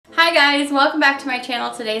Hi guys, welcome back to my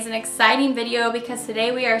channel. Today's an exciting video because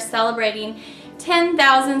today we are celebrating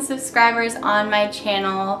 10,000 subscribers on my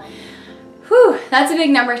channel. Whew, that's a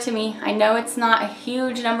big number to me. I know it's not a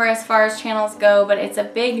huge number as far as channels go, but it's a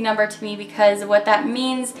big number to me because what that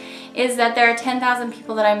means is that there are 10,000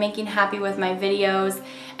 people that I'm making happy with my videos,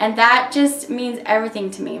 and that just means everything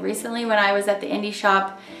to me. Recently when I was at the indie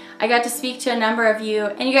shop, I got to speak to a number of you,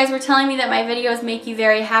 and you guys were telling me that my videos make you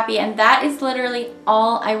very happy, and that is literally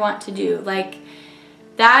all I want to do. Like,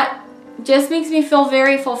 that just makes me feel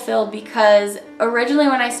very fulfilled because originally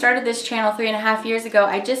when I started this channel 3.5 years ago,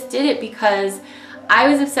 I just did it because I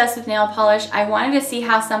was obsessed with nail polish. I wanted to see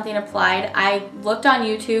how something applied. I looked on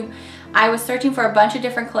YouTube. I was searching for a bunch of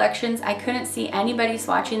different collections. I couldn't see anybody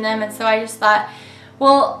swatching them, and so I just thought,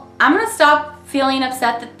 well, I'm gonna stop feeling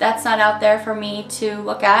upset that that's not out there for me to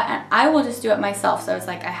look at, and I will just do it myself. So it's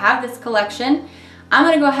like, I have this collection, I'm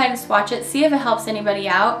gonna go ahead and swatch it, see if it helps anybody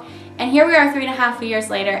out. And here we are 3.5 years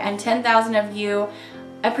later, and 10,000 of you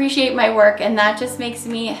appreciate my work, and that just makes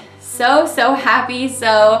me so happy.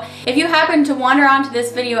 So if you happen to wander onto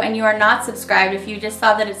this video and you are not subscribed, if you just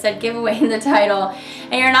saw that it said giveaway in the title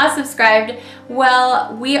and you're not subscribed,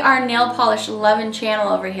 well, we are nail polish loving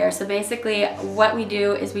channel over here. So basically what we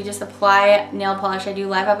do is we just apply nail polish. I do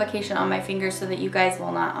live application on my fingers so that you guys,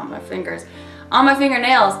 well, not on my fingers, on my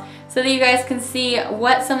fingernails, so that you guys can see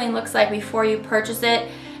what something looks like before you purchase it.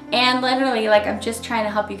 And literally, like, I'm just trying to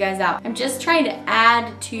help you guys out. I'm just trying to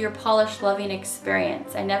add to your polish loving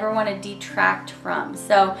experience. I never want to detract from.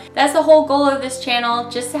 So that's the whole goal of this channel,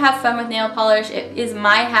 just to have fun with nail polish. It is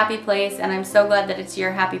my happy place, and I'm so glad that it's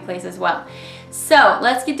your happy place as well. So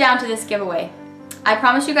let's get down to this giveaway. I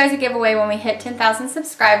promised you guys a giveaway when we hit 10,000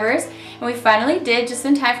 subscribers, and we finally did, just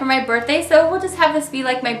in time for my birthday, so we'll just have this be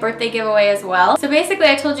like my birthday giveaway as well. So basically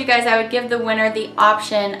I told you guys I would give the winner the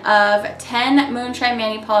option of 10 Moonshine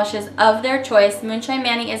Manny polishes of their choice. Moonshine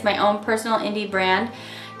Manny is my own personal indie brand.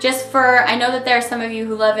 Just for, I know that there are some of you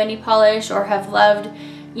who love indie polish or have loved,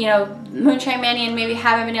 you know, Moonshine Manny and maybe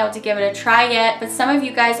haven't been able to give it a try yet, but some of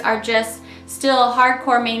you guys are just still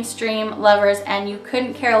hardcore mainstream lovers and you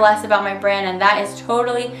couldn't care less about my brand, and that is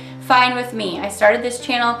totally fine with me. I started this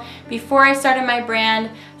channel before I started my brand,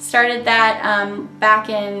 started that back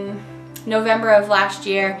in November of last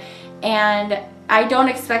year, and I don't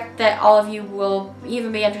expect that all of you will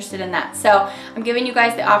even be interested in that. So I'm giving you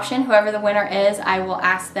guys the option. Whoever the winner is, I will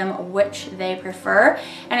ask them which they prefer,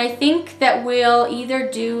 and I think that we'll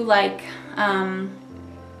either do like,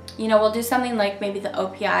 you know, we'll do something like maybe the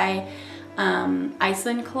OPI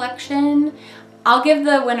Iceland collection. I'll give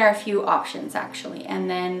the winner a few options actually, and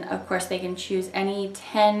then of course they can choose any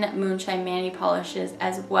 10 Moonshine Manny polishes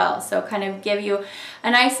as well. So kind of give you a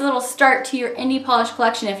nice little start to your indie polish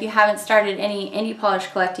collection if you haven't started any indie polish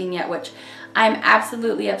collecting yet, which I'm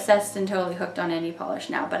absolutely obsessed and totally hooked on indie polish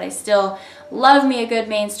now, but I still love me a good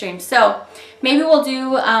mainstream. So maybe we'll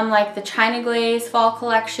do like the China Glaze fall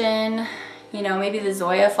collection, you know, maybe the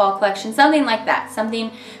Zoya fall collection, something like that.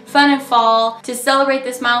 Something fun and fall to celebrate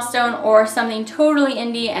this milestone, or something totally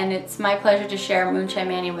indie, and it's my pleasure to share Moonshine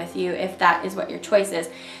Manny with you if that is what your choice is.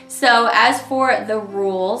 So as for the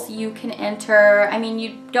rules, you can enter, I mean,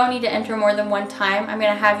 you don't need to enter more than one time. I'm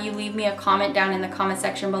gonna have you leave me a comment down in the comment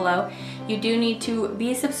section below. You do need to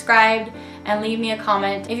be subscribed and leave me a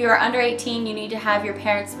comment. If you are under 18, you need to have your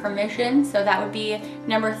parents' permission, so that would be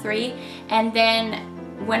number 3. And then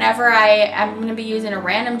whenever I'm going to be using a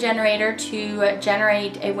random generator to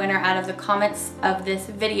generate a winner out of the comments of this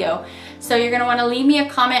video. So you're going to want to leave me a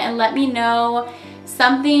comment and let me know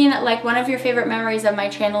something like one of your favorite memories of my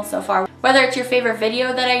channel so far. Whether it's your favorite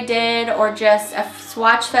video that I did or just a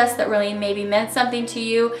Swatchfest that really maybe meant something to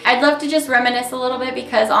you. I'd love to just reminisce a little bit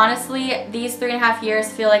because honestly these 3.5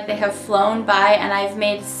 years feel like they have flown by, and I've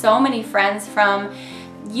made so many friends from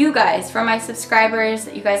you guys, from my subscribers.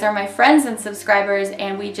 You guys are my friends and subscribers,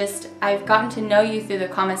 and I've gotten to know you through the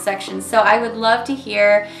comment section. So I would love to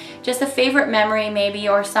hear just a favorite memory maybe,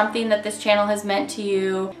 or something that this channel has meant to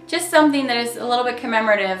you, just something that is a little bit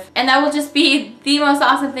commemorative. And that will just be the most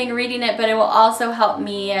awesome thing reading it, but it will also help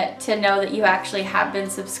me to know that you actually have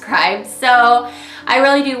been subscribed. So I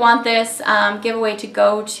really do want this giveaway to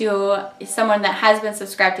go to someone that has been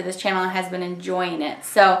subscribed to this channel and has been enjoying it.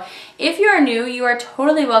 So if you are new, you are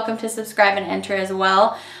totally welcome to subscribe and enter as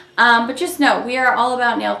well. But just know, we are all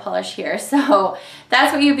about nail polish here. So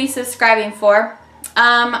that's what you'd be subscribing for.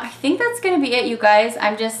 I think that's going to be it, you guys.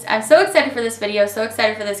 I'm so excited for this video, so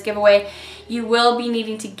excited for this giveaway. You will be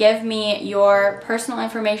needing to give me your personal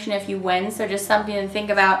information if you win, so just something to think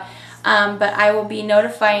about. But I will be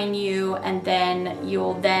notifying you, and then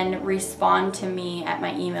you'll then respond to me at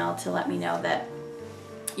my email to let me know that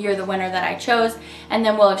you're the winner that I chose, and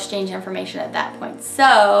then we'll exchange information at that point.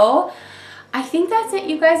 So I think that's it,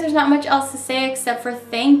 you guys. There's not much else to say except for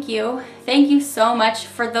thank you. Thank you so much.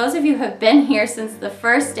 For those of you who have been here since the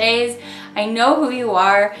first days, I know who you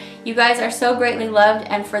are. You guys are so greatly loved,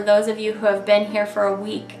 and for those of you who have been here for a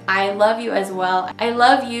week, I love you as well. I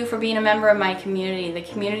love you for being a member of my community, the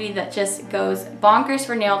community that just goes bonkers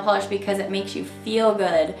for nail polish because it makes you feel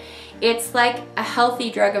good. It's like a healthy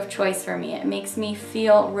drug of choice for me. It makes me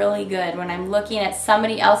feel really good when I'm looking at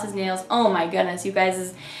somebody else's nails. Oh my goodness, you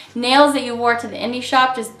guys' nails that you wore to the indie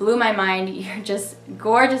shop just blew my mind. You're just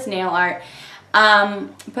gorgeous nail art.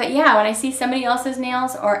 But yeah, when I see somebody else's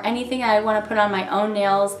nails or anything I want to put on my own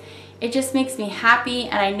nails, it just makes me happy,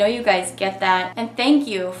 and I know you guys get that. And thank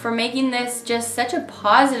you for making this just such a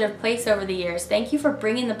positive place over the years. Thank you for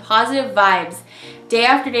bringing the positive vibes day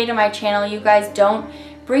after day to my channel. You guys don't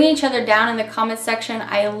bring each other down in the comments section.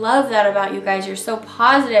 I love that about you guys. You're so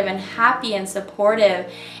positive and happy and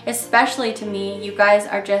supportive, especially to me. You guys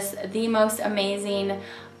are just the most amazing,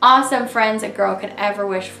 awesome friends a girl could ever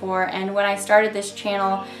wish for. And when I started this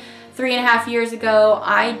channel 3.5 years ago,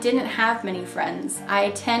 I didn't have many friends.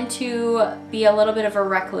 I tend to be a little bit of a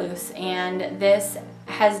recluse, and this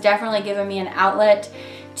has definitely given me an outlet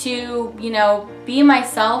to, you know, be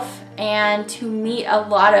myself and to meet a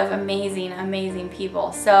lot of amazing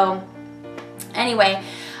people. So anyway,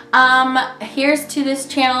 here's to this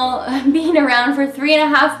channel being around for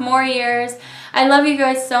 3.5 more years. I love you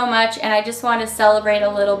guys so much, and I just want to celebrate a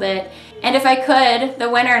little bit. And if I could, the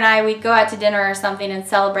winner and I, we'd go out to dinner or something and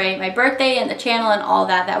celebrate my birthday and the channel and all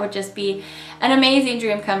that. That would just be an amazing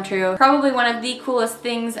dream come true. Probably one of the coolest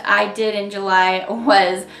things I did in July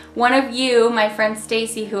was one of you, my friend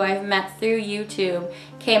Stacy, who I've met through YouTube,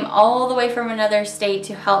 came all the way from another state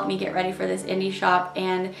to help me get ready for this indie shop.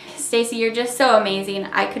 And Stacy, you're just so amazing.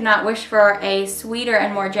 I could not wish for a sweeter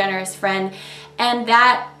and more generous friend. And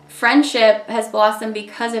that friendship has blossomed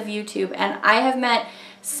because of YouTube. And I have met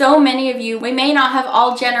so many of you. We may not have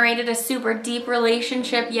all generated a super deep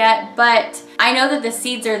relationship yet, but I know that the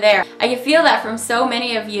seeds are there. I can feel that from so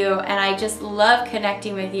many of you, and I just love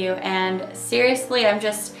connecting with you. And seriously, I'm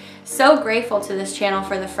just so grateful to this channel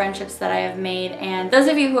for the friendships that I have made. And those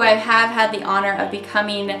of you who I have had the honor of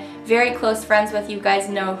becoming very close friends with, you guys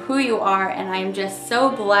know who you are, and I'm just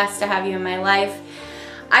so blessed to have you in my life.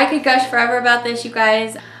 I could gush forever about this, you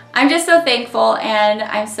guys. I'm just so thankful, and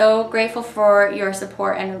I'm so grateful for your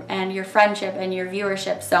support and your friendship and your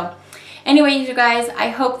viewership. So anyway, you guys, I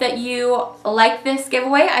hope that you like this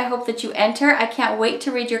giveaway. I hope that you enter. I can't wait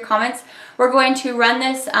to read your comments. We're going to run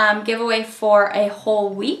this giveaway for a whole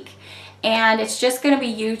week, and it's just going to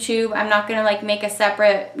be YouTube. I'm not going to like make a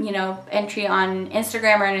separate, you know, entry on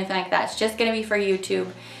Instagram or anything like that. It's just going to be for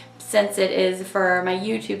YouTube, since it is for my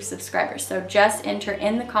YouTube subscribers. So just enter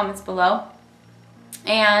in the comments below.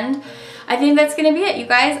 And I think that's going to be it, you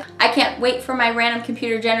guys. I can't wait for my random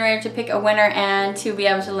computer generator to pick a winner and to be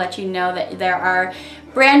able to let you know that there are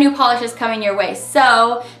brand new polishes coming your way.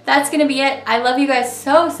 So that's going to be it. I love you guys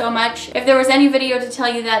so much. If there was any video to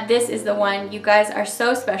tell you that this is the one, you guys are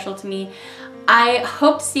so special to me. I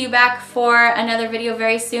hope to see you back for another video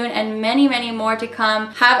very soon, and many more to come.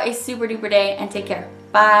 Have a super duper day and take care.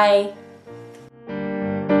 Bye.